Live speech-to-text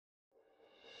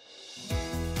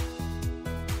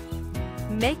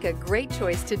Make a great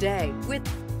choice today with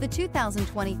the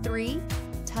 2023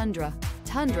 Tundra.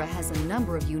 Tundra has a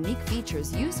number of unique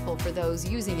features useful for those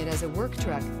using it as a work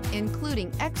truck,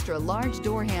 including extra large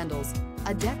door handles,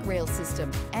 a deck rail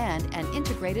system, and an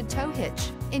integrated tow hitch.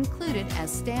 Included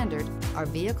as standard are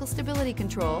vehicle stability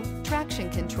control, traction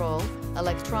control,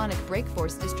 electronic brake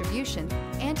force distribution,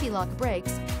 anti-lock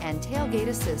brakes, and tailgate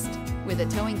assist. With a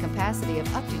towing capacity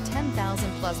of up to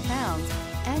 10,000 plus pounds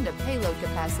and a payload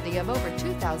capacity of over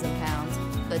 2,000 pounds,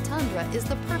 the Tundra is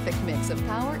the perfect mix of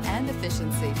power and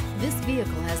efficiency. This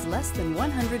vehicle has less than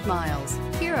 100 miles.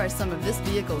 Here are some of this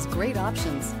vehicle's great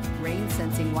options: rain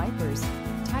sensing wipers,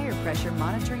 tire pressure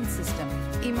monitoring system,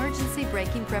 emergency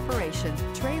braking preparation,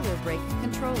 trailer brake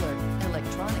controller,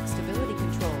 electronic stability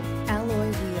control,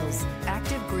 alloy wheels,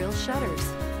 active grille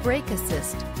shutters, brake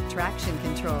assist, traction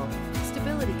control,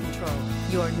 stability control.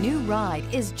 Your new ride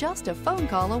is just a phone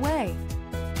call away.